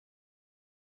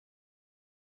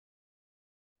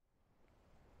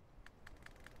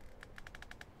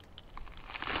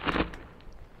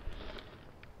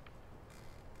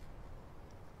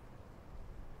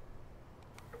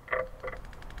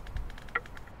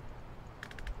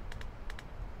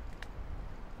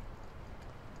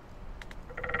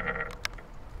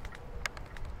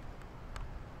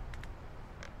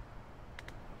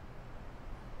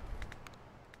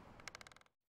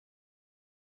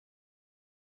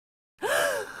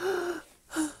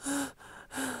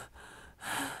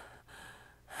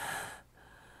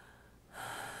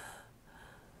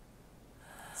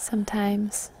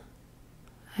Sometimes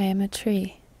I am a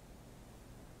tree.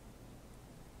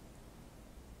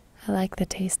 I like the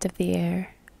taste of the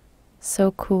air,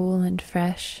 so cool and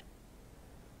fresh.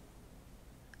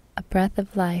 A breath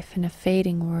of life in a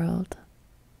fading world.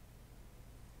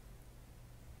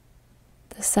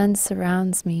 The sun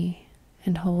surrounds me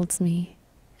and holds me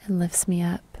and lifts me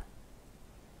up.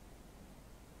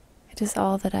 It is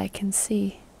all that I can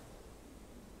see.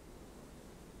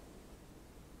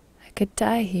 I could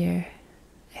die here,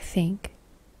 I think,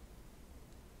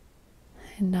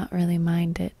 and not really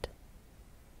mind it.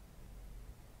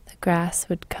 The grass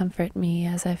would comfort me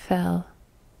as I fell.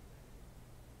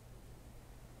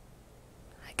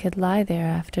 I could lie there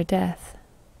after death,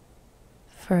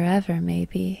 forever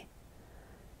maybe,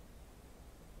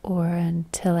 or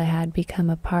until I had become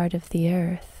a part of the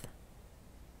earth.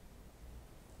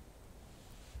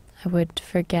 I would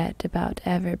forget about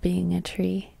ever being a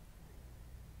tree.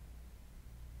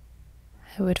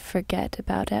 I would forget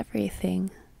about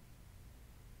everything.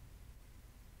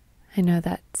 I know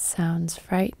that sounds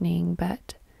frightening,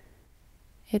 but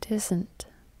it isn't.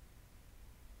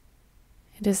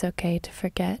 It is okay to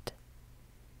forget.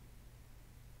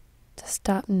 To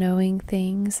stop knowing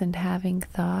things and having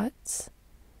thoughts.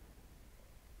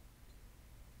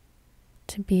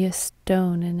 To be a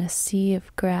stone in a sea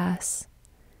of grass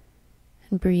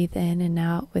and breathe in and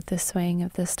out with the swaying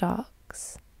of the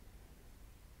stalks.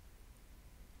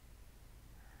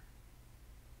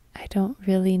 I don't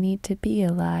really need to be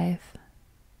alive,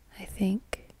 I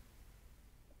think.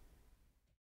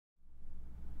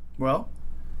 Well,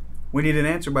 we need an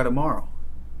answer by tomorrow.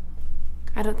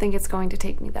 I don't think it's going to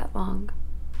take me that long.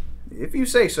 If you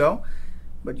say so,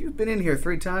 but you've been in here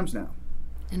 3 times now.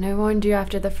 And I warned you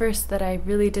after the first that I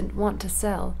really didn't want to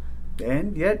sell.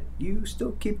 And yet, you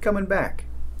still keep coming back.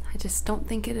 I just don't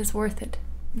think it is worth it.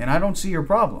 And I don't see your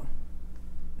problem.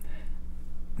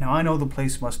 Now, I know the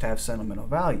place must have sentimental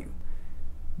value,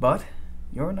 but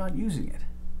you're not using it.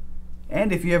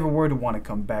 And if you ever were to want to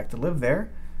come back to live there,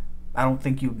 I don't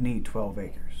think you'd need 12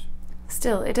 acres.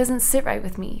 Still, it doesn't sit right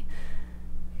with me.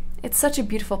 It's such a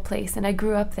beautiful place, and I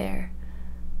grew up there.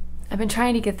 I've been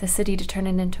trying to get the city to turn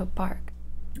it into a park.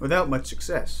 Without much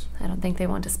success. I don't think they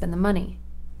want to spend the money.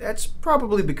 That's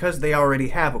probably because they already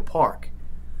have a park.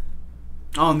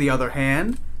 On the other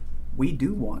hand, we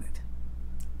do want it.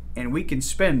 And we can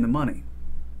spend the money.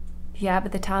 Yeah,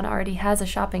 but the town already has a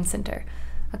shopping center.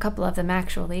 A couple of them,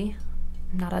 actually.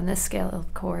 Not on this scale,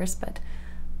 of course, but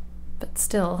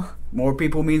still. More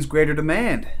people means greater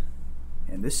demand.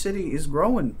 And this city is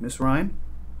growing, Miss Ryan.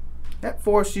 That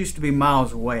forest used to be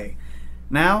miles away.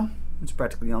 Now, it's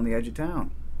practically on the edge of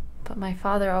town. But my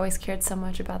father always cared so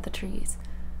much about the trees.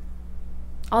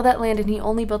 All that land, and he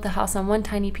only built the house on one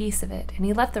tiny piece of it, and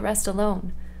he left the rest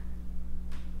alone.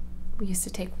 We used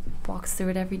to take walks through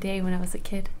it every day when I was a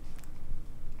kid.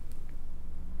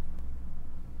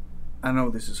 I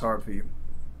know this is hard for you,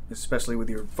 especially with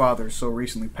your father so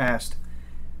recently passed.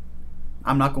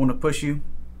 I'm not going to push you.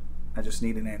 I just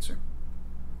need an answer.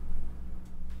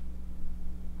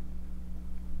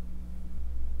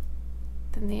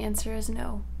 Then the answer is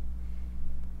no.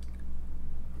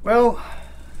 Well,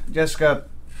 Jessica,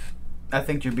 I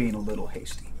think you're being a little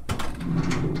hasty.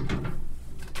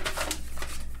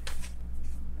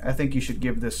 I think you should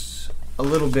give this a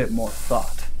little bit more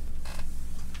thought.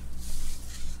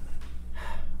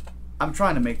 I'm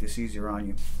trying to make this easier on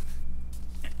you.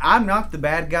 I'm not the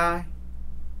bad guy,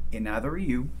 and neither are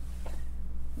you.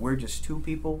 We're just 2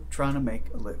 people trying to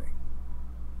make a living.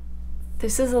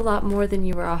 This is a lot more than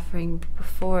you were offering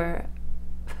before.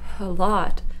 A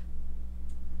lot.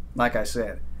 Like I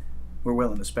said, we're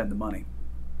willing to spend the money.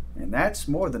 And that's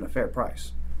more than a fair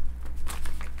price.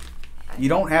 You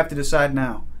don't have to decide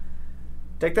now.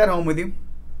 Take that home with you.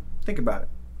 Think about it.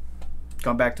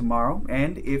 Come back tomorrow,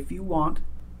 and if you want,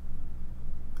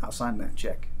 I'll sign that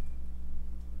check.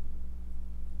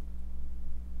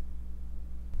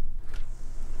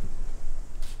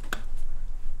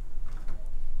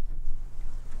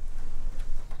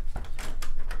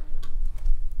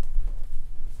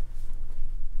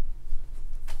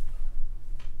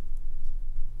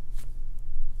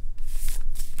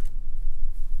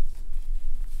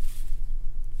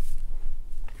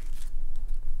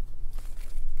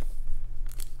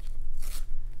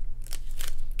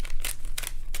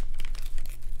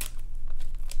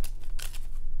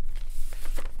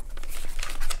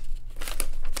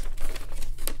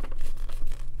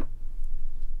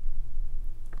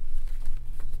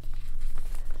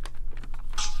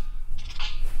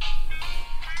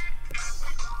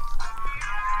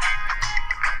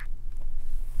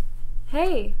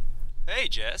 Hey, Hey,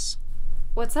 Jess.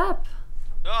 what's up?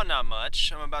 Oh, not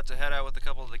much. I'm about to head out with a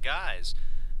couple of the guys.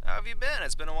 How have you been?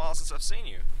 It's been a while since I've seen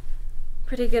you.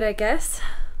 Pretty good, I guess.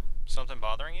 Something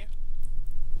bothering you?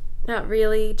 Not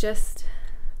really, just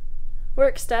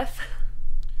work stuff.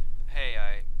 Hey,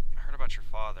 I heard about your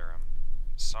father. I'm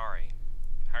sorry.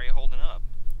 How are you holding up?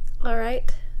 All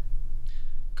right.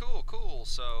 Cool.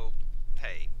 So,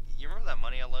 hey, you remember that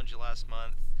money I loaned you last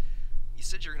month? You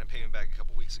said you were going to pay me back a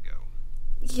couple weeks ago.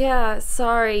 Yeah,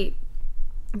 sorry.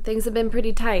 Things have been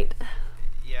pretty tight.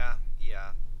 Yeah.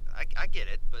 I get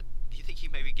it, but do you think you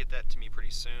maybe get that to me pretty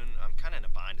soon? I'm kind of in a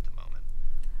bind at the moment.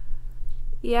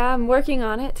 Yeah, I'm working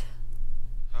on it.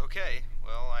 Okay,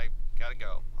 well, I gotta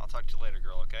go. I'll talk to you later,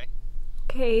 girl, okay?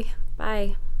 Okay,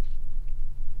 bye.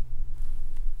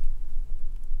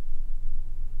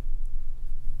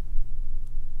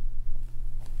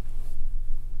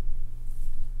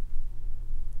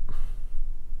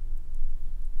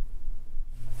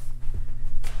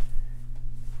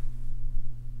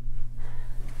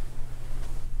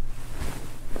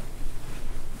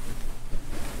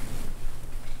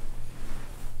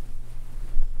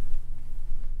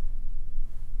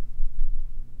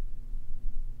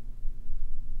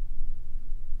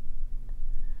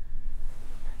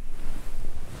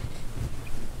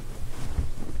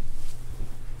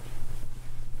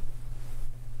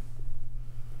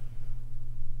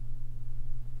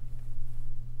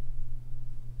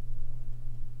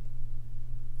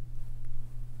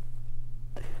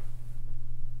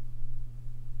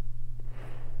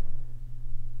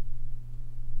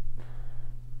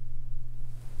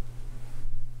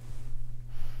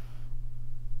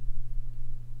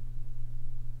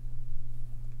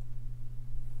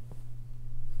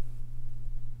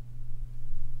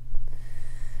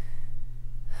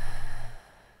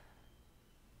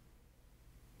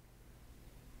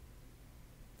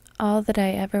 All that I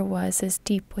ever was is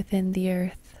deep within the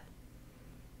earth.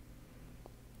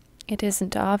 It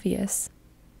isn't obvious.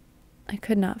 I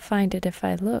could not find it if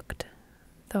I looked,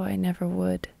 though I never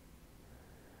would.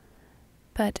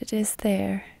 But it is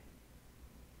there.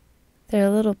 There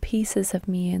are little pieces of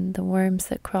me in the worms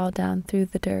that crawl down through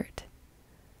the dirt,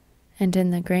 and in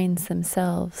the grains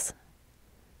themselves,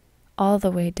 all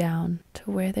the way down to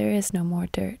where there is no more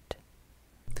dirt.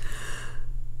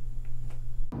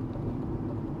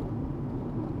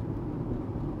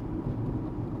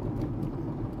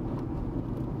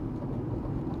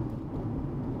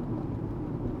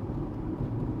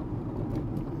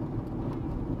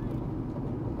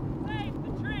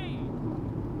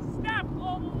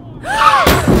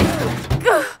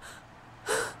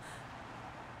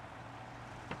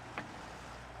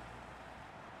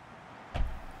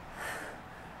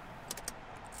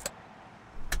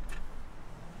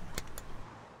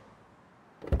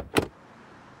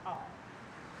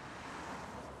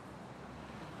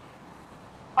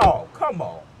 Oh, come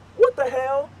on. What the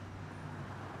hell?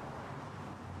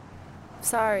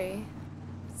 Sorry,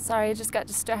 I just got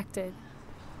distracted.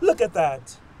 Look at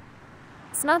that.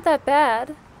 It's not that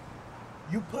bad.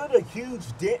 You put a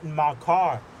huge dent in my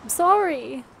car. I'm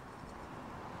sorry.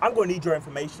 I'm going to need your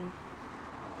information.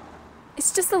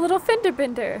 It's just a little fender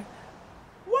bender.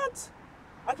 What?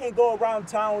 I can't go around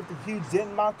town with a huge dent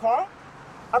in my car?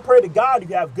 I pray to God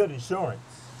you have good insurance.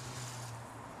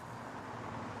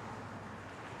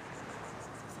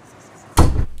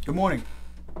 Good morning.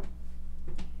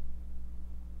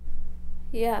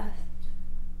 Yeah.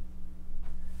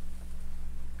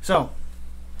 So,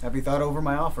 have you thought over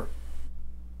my offer?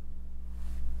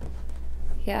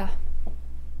 Yeah.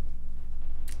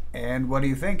 And what do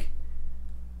you think?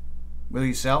 Will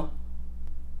you sell?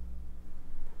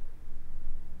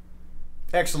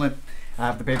 Excellent. I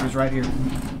have the papers right here.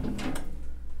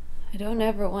 I don't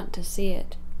ever want to see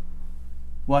it.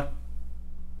 What?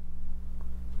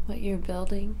 What you're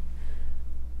building.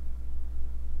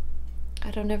 I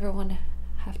don't ever want to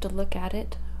have to look at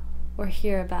it or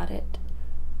hear about it.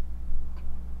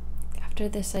 After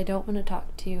this, I don't want to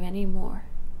talk to you anymore.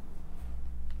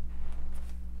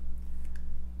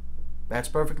 That's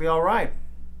perfectly all right.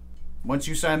 Once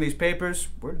you sign these papers,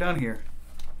 we're done here.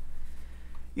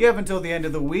 You have until the end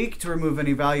of the week to remove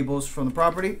any valuables from the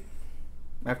property.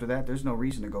 After that, there's no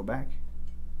reason to go back.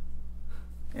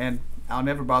 And I'll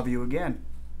never bother you again.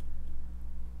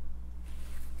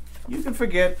 You can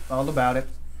forget all about it.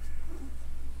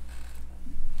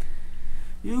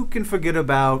 You can forget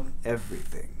about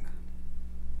everything.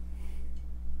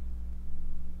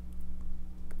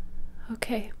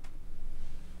 Okay.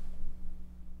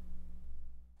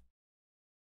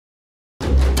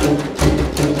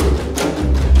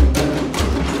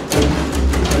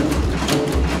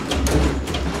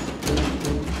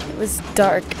 It was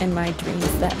dark in my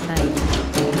dreams that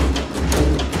night.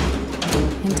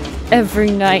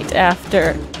 every night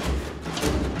after.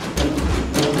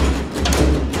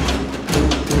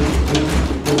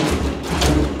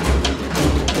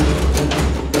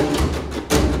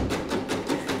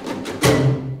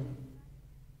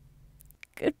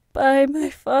 Goodbye, my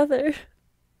father.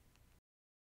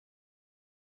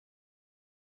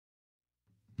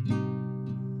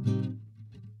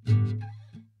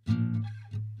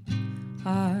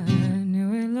 I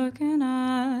knew it looking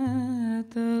at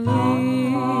the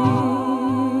leaves.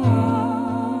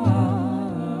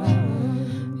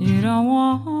 You don't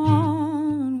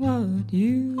want what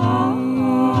you eat.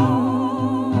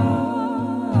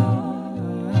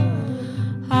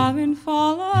 I've been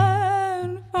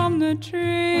falling from the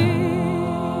tree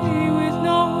with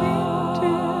no wind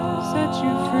to set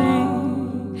you free.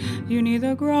 You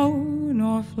neither grow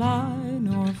nor fly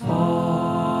nor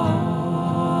fall.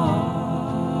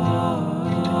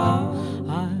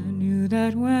 I knew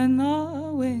that when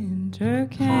the winter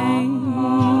came,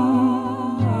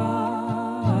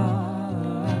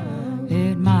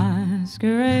 it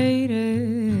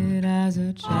masqueraded as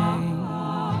a change.